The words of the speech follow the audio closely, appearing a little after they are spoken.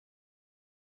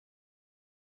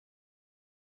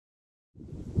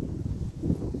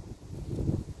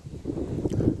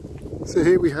So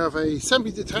here we have a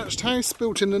semi-detached house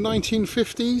built in the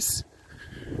 1950s.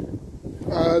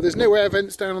 There's no air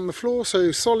vents down on the floor,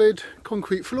 so solid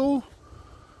concrete floor,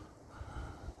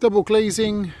 double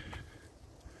glazing.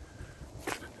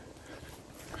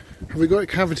 Have we got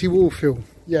cavity wall fill?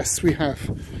 Yes, we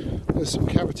have. There's some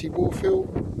cavity wall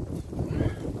fill.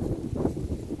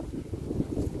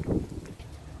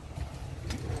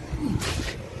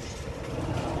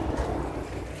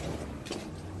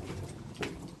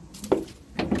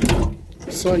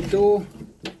 Side door.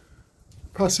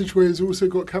 Passageway has also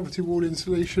got cavity wall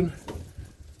insulation.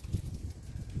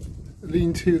 A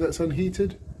lean-to that's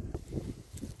unheated.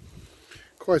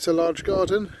 Quite a large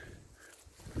garden.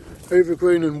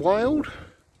 Overgrown and wild.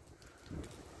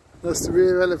 That's the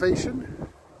rear elevation.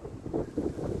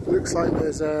 Looks like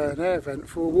there's an air vent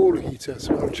for a wall heater,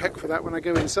 so I'll check for that when I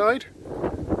go inside.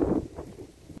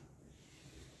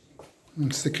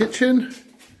 It's the kitchen.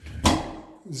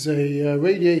 There's a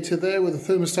radiator there with a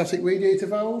thermostatic radiator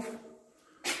valve.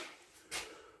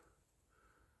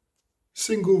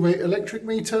 Single rate electric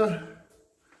meter.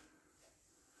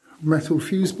 Metal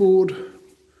fuse board.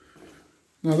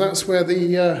 Now that's where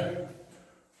the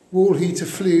wall heater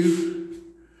flue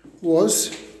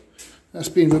was. That's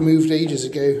been removed ages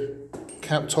ago,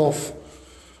 capped off.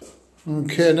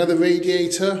 Okay, another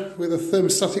radiator with a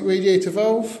thermostatic radiator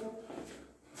valve.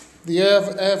 The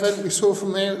air vent we saw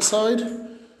from the outside.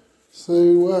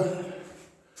 So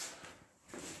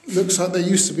looks like there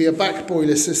used to be a back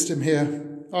boiler system here,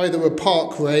 either a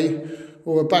Parkway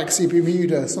or a Baxi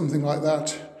Bermuda, something like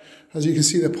that. As you can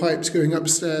see, the pipes going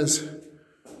upstairs.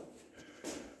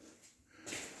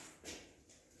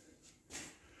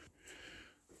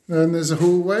 Then there's a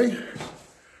hallway.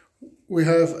 We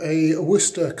have a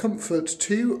Worcester Comfort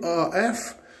 2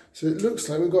 RF, so it looks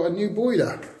like we've got a new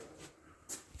boiler.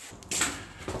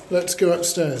 Let's go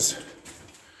upstairs.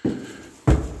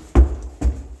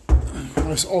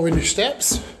 Nice orange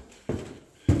steps.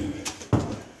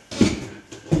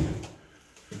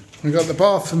 We've got the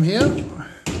bathroom here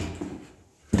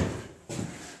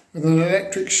with an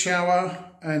electric shower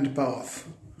and bath.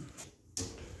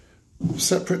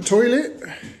 Separate toilet.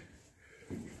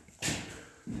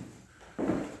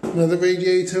 Another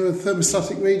radiator with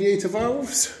thermostatic radiator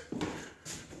valves.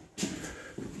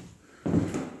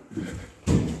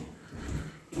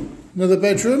 Another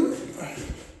bedroom.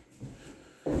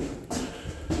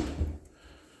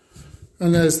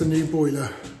 And there's the new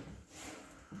boiler.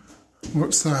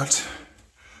 What's that?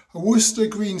 A Worcester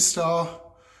Green Star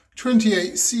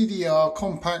 28 CDR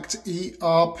Compact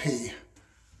ERP.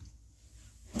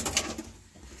 It's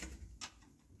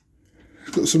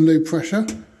got some low pressure.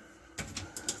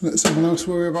 Let someone else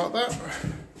worry about that.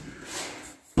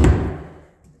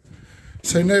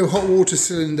 So no hot water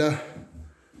cylinder.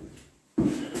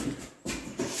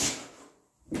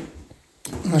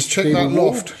 Let's check that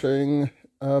loft. Showing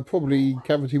probably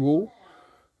cavity wall.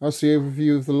 That's the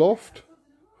overview of the loft.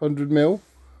 100mm.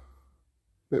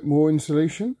 Bit more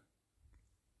insulation.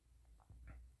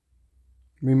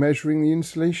 Remeasuring the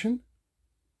insulation.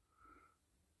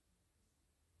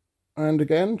 And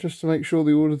again, just to make sure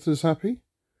the auditor's happy.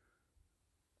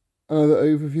 Another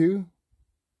overview.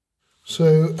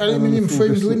 So aluminium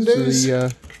framed windows.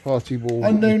 The party wall.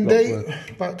 Unknown date.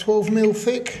 About 12mm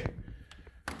thick.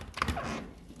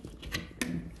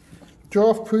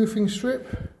 Draft proofing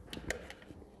strip.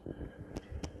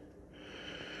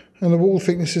 And the wall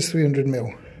thickness is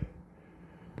 300mm.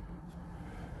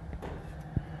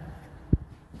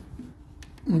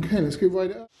 Okay, let's go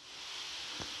right up.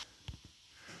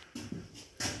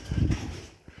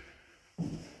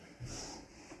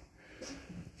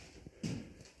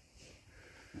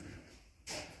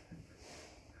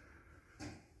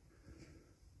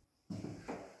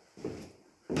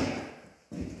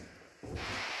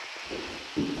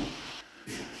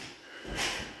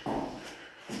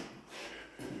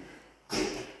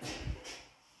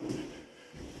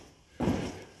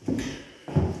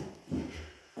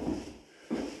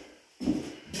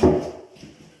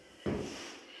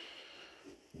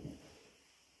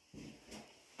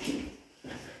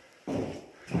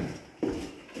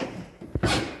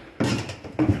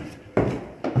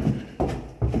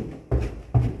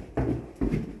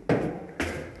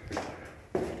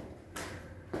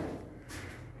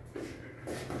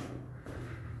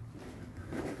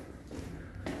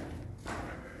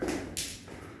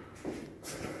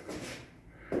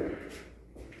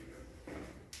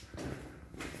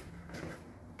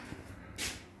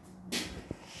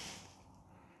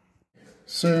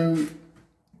 So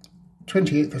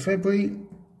 28th of February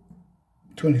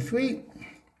 23,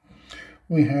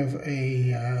 we have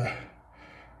a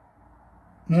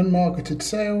non-marketed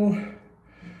sale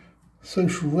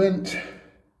social rent,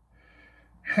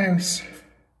 house,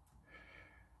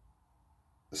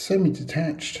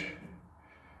 semi-detached,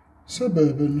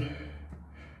 suburban,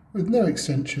 with no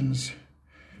extensions,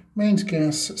 mains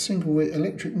gas, single rate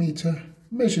electric meter,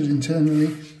 measured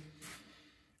internally,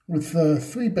 with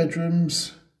 3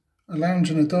 bedrooms, a lounge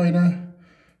and a diner,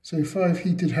 so 5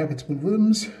 heated habitable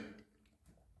rooms,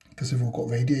 because they've all got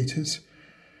radiators,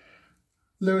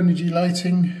 low energy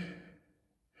lighting,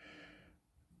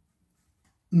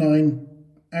 9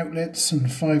 outlets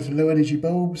and 5 low energy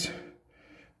bulbs,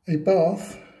 a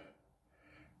bath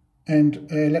and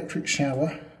an electric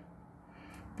shower,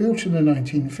 built in the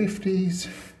 1950s,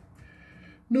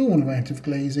 normal amount of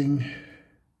glazing,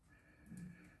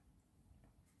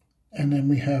 and then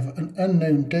we have an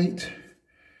unknown date,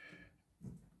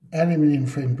 aluminium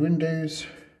framed windows,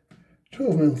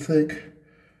 12mm thick,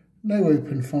 no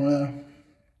open fire,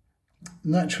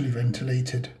 naturally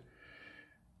ventilated,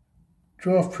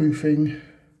 draft proofing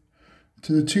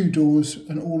to the 2 doors,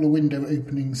 and all the window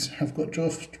openings have got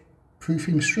draft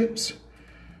proofing strips,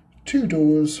 2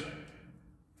 doors,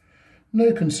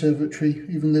 no conservatory,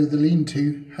 even though the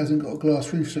lean-to hasn't got a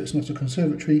glass roof, so it's not a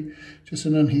conservatory, just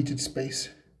an unheated space.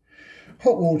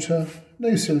 Hot water,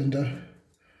 no cylinder,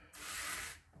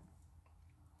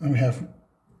 and we have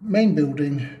main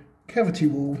building, cavity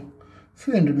wall,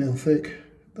 300mm thick,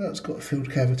 that's got a filled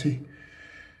cavity,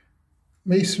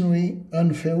 masonry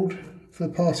unfilled for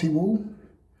the party wall,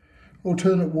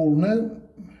 alternate wall no,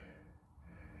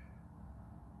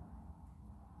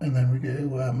 and then we go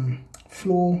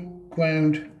floor,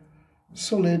 ground,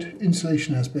 solid,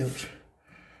 insulation as built,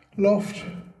 loft,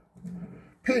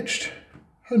 pitched,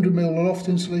 100mm loft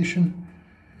insulation,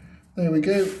 there we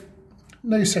go,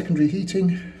 no secondary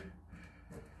heating,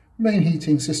 main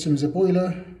heating system is a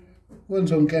boiler,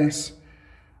 runs on gas,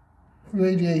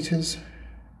 radiators,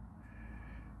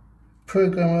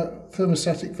 programmer,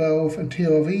 thermostatic valve and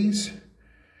TRVs,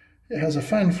 it has a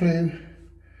fan flue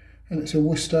and it's a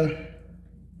Worcester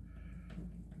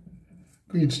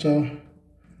Green Star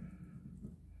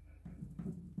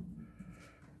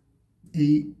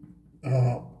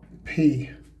ERP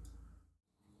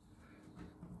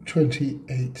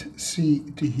 28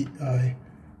 CDI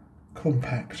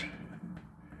compact.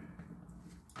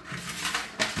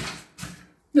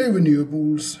 No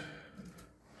renewables.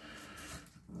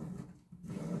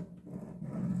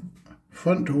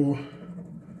 Front door,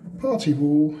 party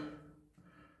wall,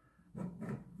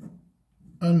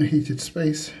 unheated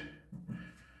space,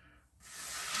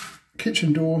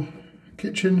 kitchen door,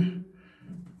 kitchen,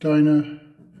 diner,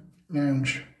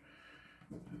 lounge,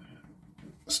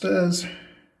 stairs.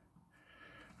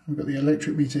 I've got the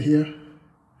electric meter here.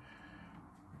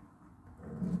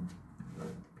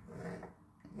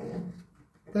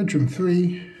 Bedroom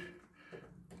 3,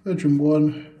 bedroom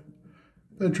 1,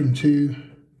 bedroom 2,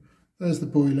 there's the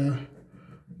boiler,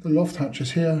 the loft hatch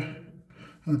is here,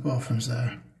 and the bathroom's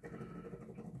there.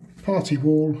 Party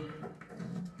wall,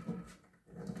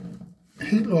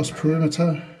 heat loss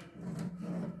perimeter,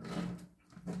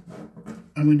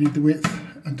 and we need the width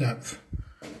and depth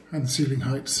and the ceiling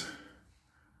heights.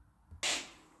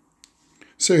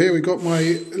 So here we've got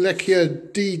my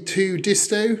Lecchia D2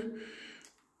 Disto.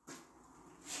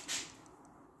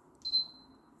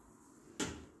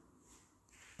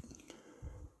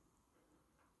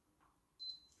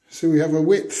 So we have a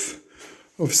width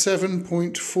of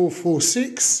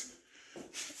 7.446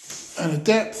 and a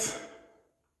depth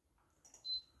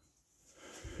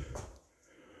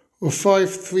of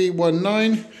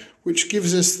 5319, which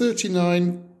gives us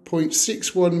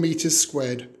 39.61 meters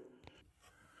squared.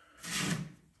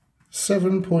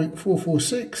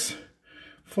 7.446,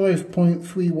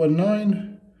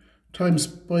 5.319 times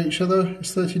by each other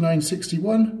is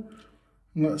 3961,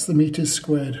 and that's the meters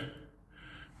squared.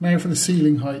 Now for the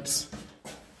ceiling heights.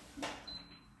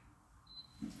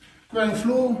 Ground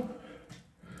floor,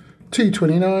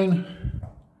 229.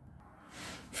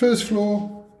 First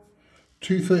floor,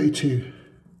 232.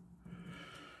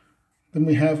 Then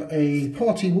we have a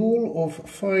party wall of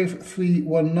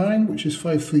 5319, which is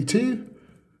 532.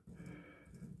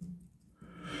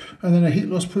 And then a heat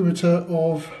loss perimeter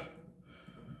of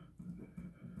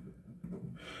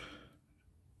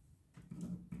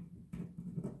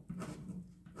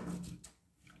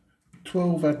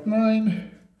 12 at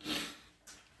 9,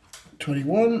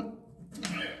 21,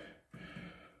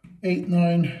 8,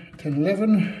 9, 10,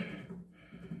 11,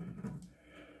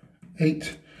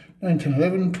 8, 9, 10,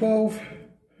 11, 12,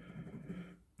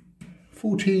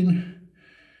 14,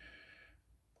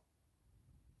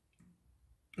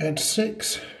 add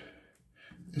 6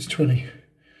 is 20,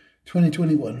 20,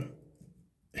 21,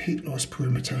 heat loss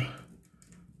perimeter.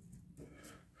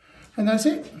 And that's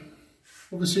it.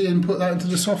 Obviously input that into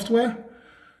the software.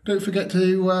 Don't forget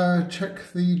to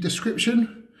check the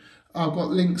description. I've got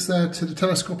links there to the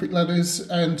telescopic ladders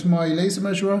and my laser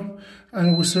measurer,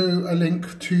 and also a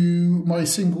link to my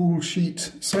single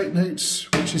sheet site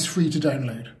notes, which is free to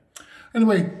download.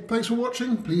 Anyway, thanks for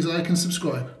watching. Please like and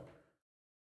subscribe.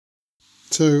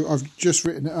 So I've just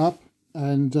written it up,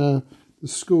 and the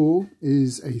score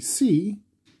is a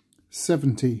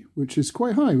C70, which is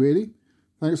quite high really.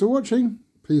 Thanks for watching.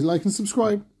 Please like and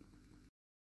subscribe.